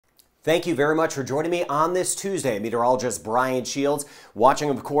Thank you very much for joining me on this Tuesday. Meteorologist Brian Shields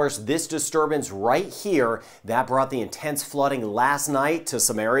watching, of course, this disturbance right here that brought the intense flooding last night to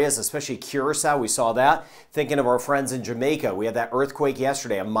some areas, especially Curacao. We saw that. Thinking of our friends in Jamaica, we had that earthquake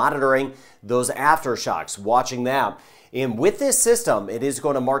yesterday. I'm monitoring those aftershocks, watching that. And with this system, it is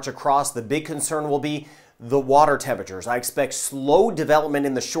going to march across. The big concern will be the water temperatures. I expect slow development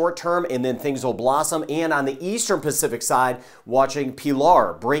in the short term, and then things will blossom. And on the eastern Pacific side, watching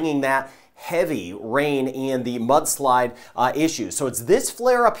Pilar, bringing that heavy rain and the mudslide issues. So it's this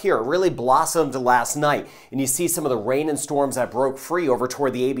flare up here. It really blossomed last night. And you see some of the rain and storms that broke free over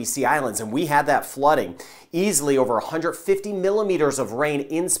toward the ABC Islands. And we had that flooding. Easily over 150 millimeters of rain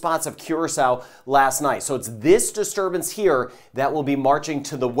in spots of Curacao last night. So it's this disturbance here that will be marching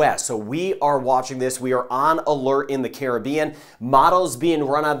to the west. So we are watching this. We are on alert in the Caribbean. Models being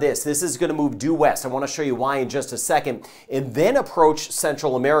run on this. This is going to move due west. I want to show you why in just a second. And then approach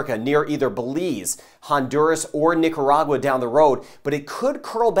Central America near either Belize, Honduras, or Nicaragua down the road. But it could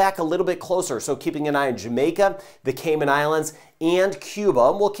curl back a little bit closer. So keeping an eye on Jamaica, the Cayman Islands, and Cuba.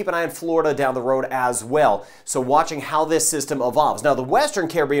 And we'll keep an eye on Florida down the road as well. So watching how this system evolves. Now the Western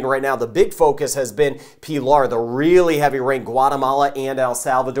Caribbean right now, the big focus has been Pilar, the really heavy rain, Guatemala and El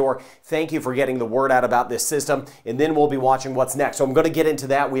Salvador. Thank you for getting the word out about this system. And then we'll be watching what's next. So I'm going to get into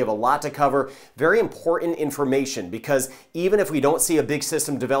that. We have a lot to cover. Very important information, because even if we don't see a big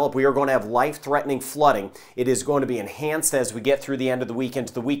system develop, we are going to have life-threatening flooding. It is going to be enhanced as we get through the end of the week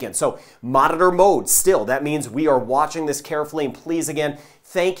into the weekend. So monitor mode still. That means we are watching this carefully. And please, again,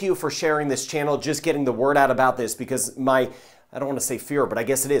 thank you for sharing this channel, just getting the word out about this, because I don't want to say fear, but I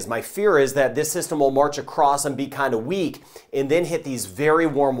guess it is. My fear is that this system will march across and be kind of weak and then hit these very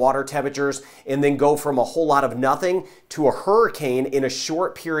warm water temperatures and then go from a whole lot of nothing to a hurricane in a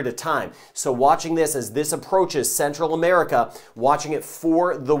short period of time. So watching this as this approaches Central America, watching it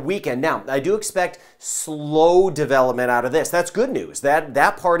for the weekend. Now, I do expect slow development out of this. That's good news.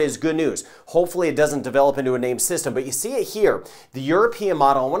 That part is good news. Hopefully it doesn't develop into a named system, but you see it here. The European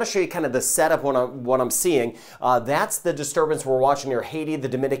model, I want to show you kind of the setup what I'm seeing. That's the disturbance we're watching near Haiti, the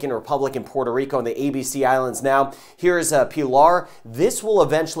Dominican Republic, and Puerto Rico, and the ABC Islands now. Here's Pilar. This will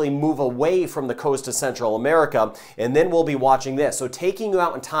eventually move away from the coast of Central America, and then we'll be watching this. So taking you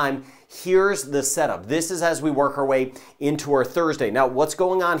out in time, here's the setup. This is as we work our way into our Thursday. Now, what's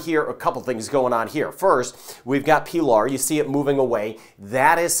going on here? A couple things going on here. First, we've got Pilar. You see it moving away.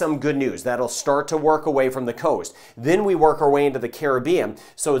 That is some good news. That'll start to work away from the coast. Then we work our way into the Caribbean.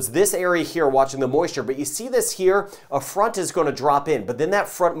 So it's this area here watching the moisture. But you see this here? A front is going to drop in, but then that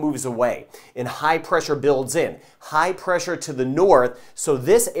front moves away and high pressure builds in. High pressure to the north. So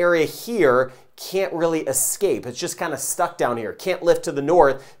this area here can't really escape. It's just kind of stuck down here. Can't lift to the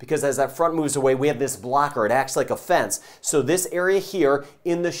north because as that front moves away, we have this blocker. It acts like a fence. So this area here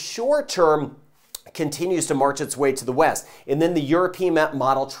in the short term continues to march its way to the west. And then the European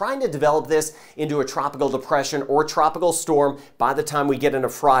model trying to develop this into a tropical depression or tropical storm by the time we get into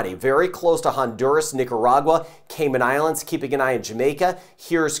Friday. Very close to Honduras, Nicaragua, Cayman Islands, keeping an eye on Jamaica.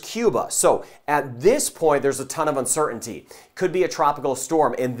 Here's Cuba. So at this point, there's a ton of uncertainty. Could be a tropical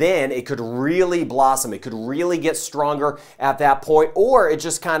storm, and then it could really blossom. It could really get stronger at that point, or it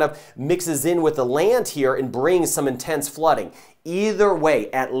just kind of mixes in with the land here and brings some intense flooding. Either way,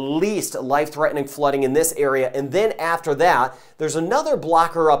 at least life-threatening flooding in this area. And then after that, there's another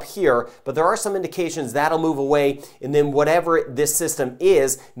blocker up here, but there are some indications that'll move away. And then whatever this system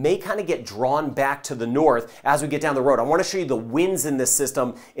is may kind of get drawn back to the north as we get down the road. I want to show you the winds in this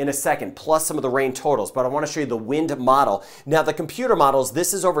system in a second, plus some of the rain totals, but I want to show you the wind model. Now, the computer models,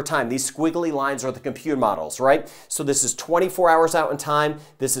 this is over time. These squiggly lines are the computer models, right? So this is 24 hours out in time.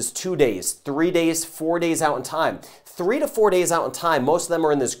 This is 2 days, 3 days, 4 days out in time. 3 to 4 days out in time, most of them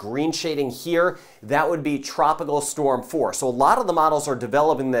are in this green shading here. That would be Tropical Storm 4. So a lot of the models are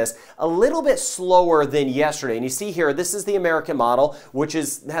developing this a little bit slower than yesterday. And you see here, this is the American model, which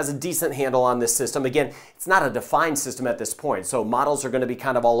has a decent handle on this system. Again, it's not a defined system at this point, so models are going to be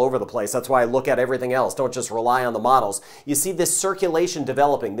kind of all over the place. That's why I look at everything else. Don't just rely on the models. You see this circulation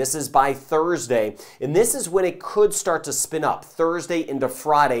developing. This is by Thursday, and this is when it could start to spin up, Thursday into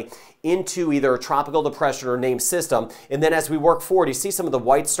Friday, into either a tropical depression or named system. And then as we work forward, you see some of the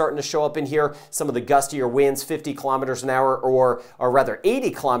whites starting to show up in here, some of the gustier winds, 50 kilometers an hour, or rather 80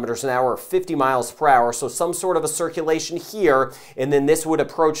 kilometers an hour, 50 miles per hour. So some sort of a circulation here, and then this would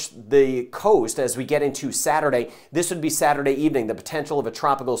approach the coast as we get into Saturday. This would be Saturday evening, the potential of a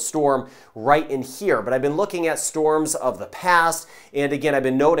tropical storm right in here. But I've been looking at storms of the past, and again, I've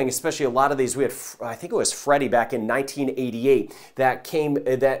been noting, especially a lot of these, we had, I think it was Freddie back in 1988,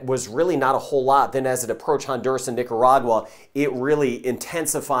 that was really not a whole lot. Then as it approached Honduras and Nicaragua, it really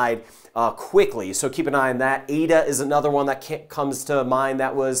intensified quickly. So keep an eye on that. Eta is another one that comes to mind.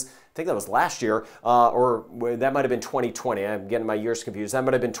 That was, I think that was last year, or that might have been 2020. I'm getting my years confused. That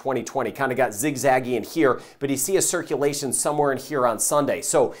might have been 2020. Kind of got zigzaggy in here, but you see a circulation somewhere in here on Sunday.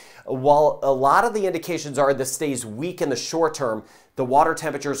 So while a lot of the indications are this stays weak in the short term, the water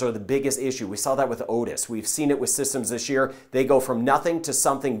temperatures are the biggest issue. We saw that with Otis. We've seen it with systems this year. They go from nothing to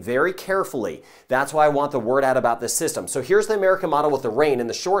something very carefully. That's why I want the word out about this system. So here's the American model with the rain. In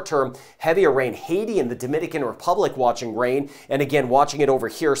the short term, heavier rain. Haiti and the Dominican Republic watching rain. And again, watching it over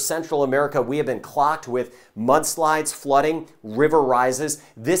here, Central America, we have been clocked with mudslides, flooding, river rises.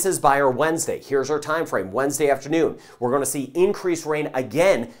 This is by our Wednesday. Here's our time frame, Wednesday afternoon. We're going to see increased rain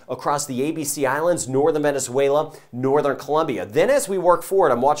again across the ABC Islands, northern Venezuela, northern Colombia. Then as we work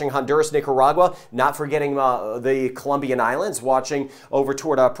forward, I'm watching Honduras, Nicaragua, not forgetting the Colombian Islands, watching over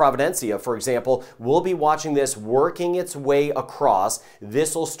toward Providencia, for example. We'll be watching this working its way across.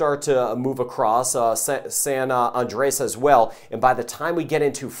 This will start to move across San Andres as well. And by the time we get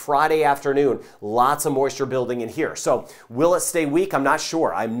into Friday afternoon, lots of moisture building in here. So will it stay weak? I'm not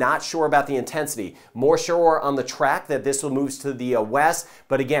sure. I'm not sure about the intensity. More sure on the track that this will move to the west.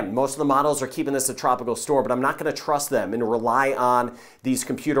 But again, most of the models are keeping this a tropical storm, but I'm not going to trust them and rely on these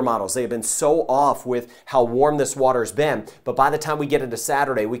computer models. They have been so off with how warm this water's been. But by the time we get into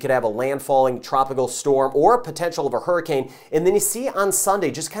Saturday, we could have a landfalling tropical storm or a potential of a hurricane. And then you see on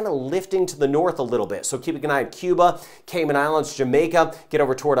Sunday just kind of lifting to the north a little bit. So keeping an eye on Cuba, Cayman Islands, Jamaica, get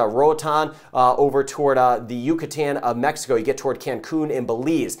over toward Roatan, over toward the Yucatan of Mexico. You get toward Cancun and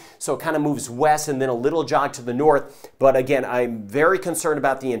Belize. So it kind of moves west and then a little jog to the north. But again, I'm very concerned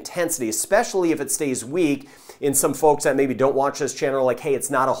about the intensity, especially if it stays weak. In some folks that maybe don't watch this channel, like, hey,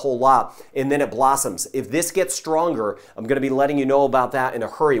 it's not a whole lot, and then it blossoms. If this gets stronger, I'm going to be letting you know about that in a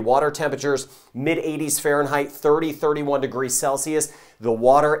hurry. Water temperatures, mid-80s Fahrenheit, 30, 31 degrees Celsius. The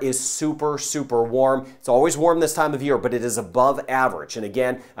water is super, super warm. It's always warm this time of year, but it is above average. And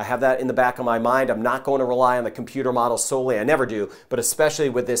again, I have that in the back of my mind. I'm not going to rely on the computer model solely. I never do, but especially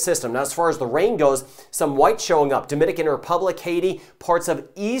with this system. Now, as far as the rain goes, some white showing up. Dominican Republic, Haiti, parts of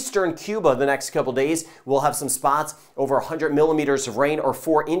eastern Cuba the next couple days. We'll have some spots over 100 millimeters of rain or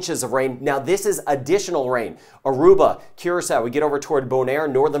 4 inches of rain. Now, this is additional rain. Aruba, Curacao, we get over toward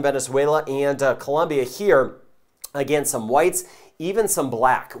Bonaire, northern Venezuela, and Colombia here. Again, some whites, even some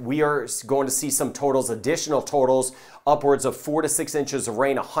black. We are going to see some totals, additional totals, upwards of 4 to 6 inches of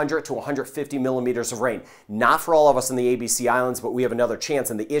rain, 100 to 150 millimeters of rain. Not for all of us in the ABC Islands, but we have another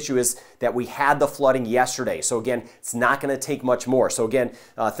chance. And the issue is that we had the flooding yesterday. So again, it's not going to take much more. So again,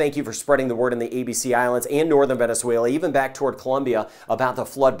 thank you for spreading the word in the ABC Islands and northern Venezuela, even back toward Colombia, about the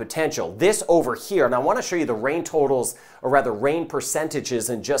flood potential. This over here, and I want to show you the rain totals, or rather rain percentages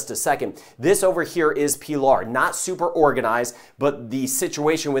in just a second. This over here is Pilar, not super organized, but the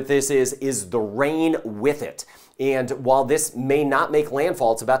situation with this is the rain with it. And while this may not make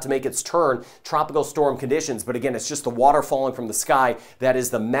landfall, it's about to make its turn, tropical storm conditions. But again, it's just the water falling from the sky that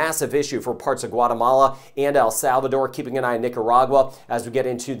is the massive issue for parts of Guatemala and El Salvador, keeping an eye on Nicaragua as we get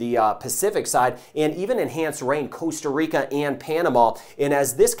into the Pacific side, and even enhanced rain, Costa Rica and Panama. And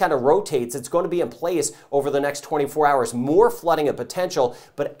as this kind of rotates, it's going to be in place over the next 24 hours. More flooding and potential,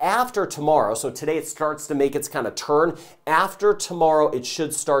 but after tomorrow, so today it starts to make its kind of turn. After tomorrow, it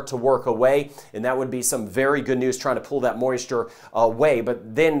should start to work away, and that would be some very good news, trying to pull that moisture away.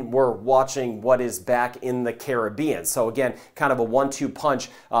 But then we're watching what is back in the Caribbean. So again, kind of a 1-2 punch,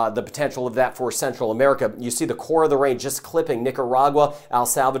 the potential of that for Central America. You see the core of the rain just clipping Nicaragua, El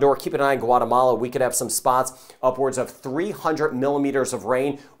Salvador. Keep an eye on Guatemala. We could have some spots upwards of 300 millimeters of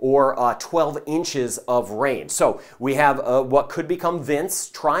rain or 12 inches of rain. So we have what could become Vince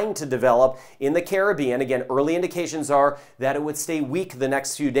trying to develop in the Caribbean. Again, early indications are that it would stay weak the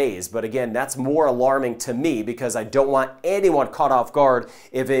next few days. But again, that's more alarming to me because I don't want anyone caught off guard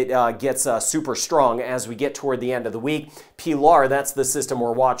if it gets super strong as we get toward the end of the week. Pilar, that's the system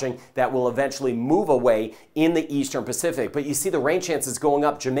we're watching that will eventually move away in the eastern Pacific. But you see the rain chances going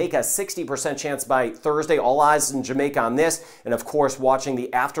up. Jamaica, 60% chance by Thursday. All eyes in Jamaica on this. And of course, watching the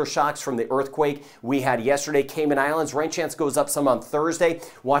aftershocks from the earthquake we had yesterday. Cayman Islands, rain chance goes up some on Thursday.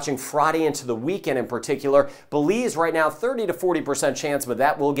 Watching Friday into the weekend in particular. Belize right now, 30 to 40% chance, but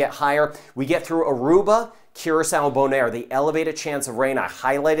that will get higher. We get through Aruba, Curacao and Bonaire, the elevated chance of rain. I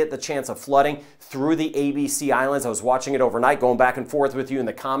highlighted the chance of flooding through the ABC Islands. I was watching it overnight, going back and forth with you in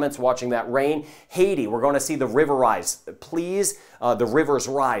the comments, watching that rain. Haiti, we're going to see the river rise. Please, the rivers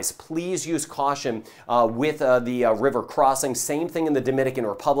rise. Please use caution with the river crossing. Same thing in the Dominican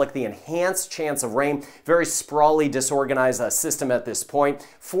Republic. The enhanced chance of rain, very sprawly, disorganized system at this point.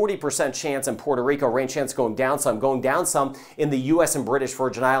 40% chance in Puerto Rico. Rain chance going down some in the U.S. and British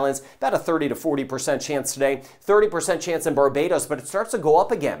Virgin Islands. About a 30 to 40% chance today. 30% chance in Barbados, but it starts to go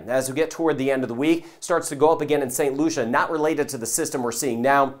up again as we get toward the end of the week. Starts to go up again in St. Lucia, not related to the system we're seeing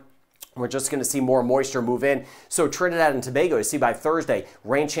now. We're just going to see more moisture move in. So Trinidad and Tobago, you see by Thursday,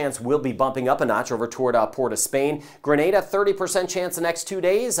 rain chance will be bumping up a notch over toward Port of Spain. Grenada, 30% chance the next 2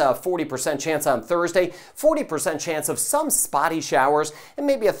 days, 40% chance on Thursday, 40% chance of some spotty showers, and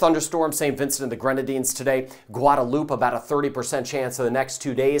maybe a thunderstorm, St. Vincent and the Grenadines today. Guadeloupe, about a 30% chance of the next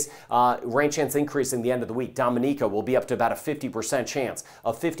 2 days. Rain chance increasing the end of the week. Dominica will be up to about a 50% chance.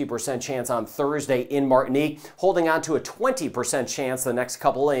 A 50% chance on Thursday in Martinique, holding on to a 20% chance the next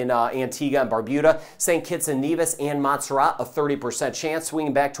couple in Antigua and Barbuda. St. Kitts and Nevis and Montserrat, a 30% chance,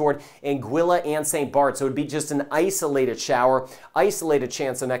 swinging back toward Anguilla and St. Bart. So it would be just an isolated shower, isolated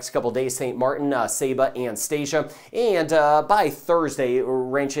chance the next couple days. St. Martin, Saba, and Statia. And by Thursday,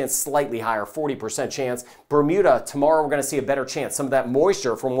 rain chance slightly higher, 40% chance. Bermuda, tomorrow we're going to see a better chance. Some of that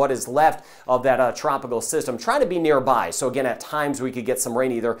moisture from what is left of that tropical system trying to be nearby. So again, at times we could get some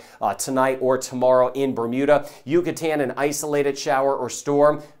rain either tonight or tomorrow in Bermuda. Yucatan, an isolated shower or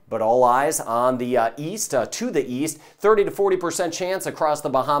storm. But all eyes on the east, to the east, 30 to 40% chance across the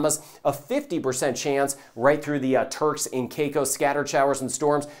Bahamas, a 50% chance right through the Turks and Caicos, scattered showers and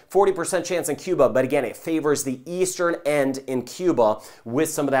storms, 40% chance in Cuba. But again, it favors the eastern end in Cuba with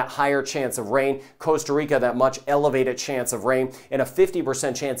some of that higher chance of rain. Costa Rica, that much elevated chance of rain, and a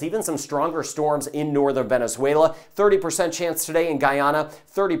 50% chance, even some stronger storms in northern Venezuela. 30% chance today in Guyana,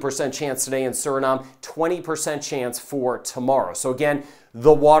 30% chance today in Suriname, 20% chance for tomorrow. So again,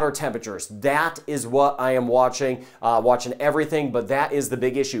 the water temperatures, that is what I am watching, watching everything, but that is the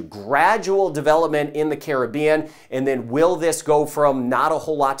big issue. Gradual development in the Caribbean, and then will this go from not a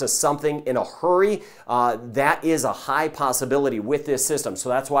whole lot to something in a hurry? That is a high possibility with this system. So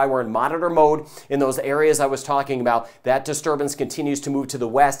that's why we're in monitor mode in those areas I was talking about. That disturbance continues to move to the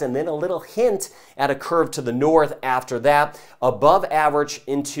west, and then a little hint at a curve to the north after that. Above average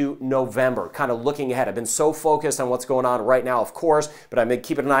into November, kind of looking ahead. I've been so focused on what's going on right now, of course, but I'm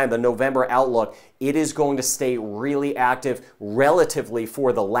keeping an eye on the November outlook. It is going to stay really active relatively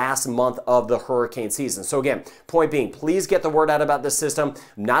for the last month of the hurricane season. So again, point being, please get the word out about this system.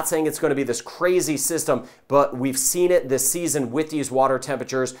 I'm not saying it's going to be this crazy system, but we've seen it this season with these water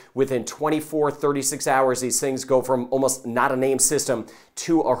temperatures. Within 24, 36 hours, these things go from almost not a named system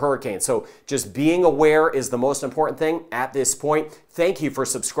to a hurricane. So just being aware is the most important thing at this point. Thank you for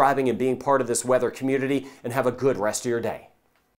subscribing and being part of this weather community, and have a good rest of your day.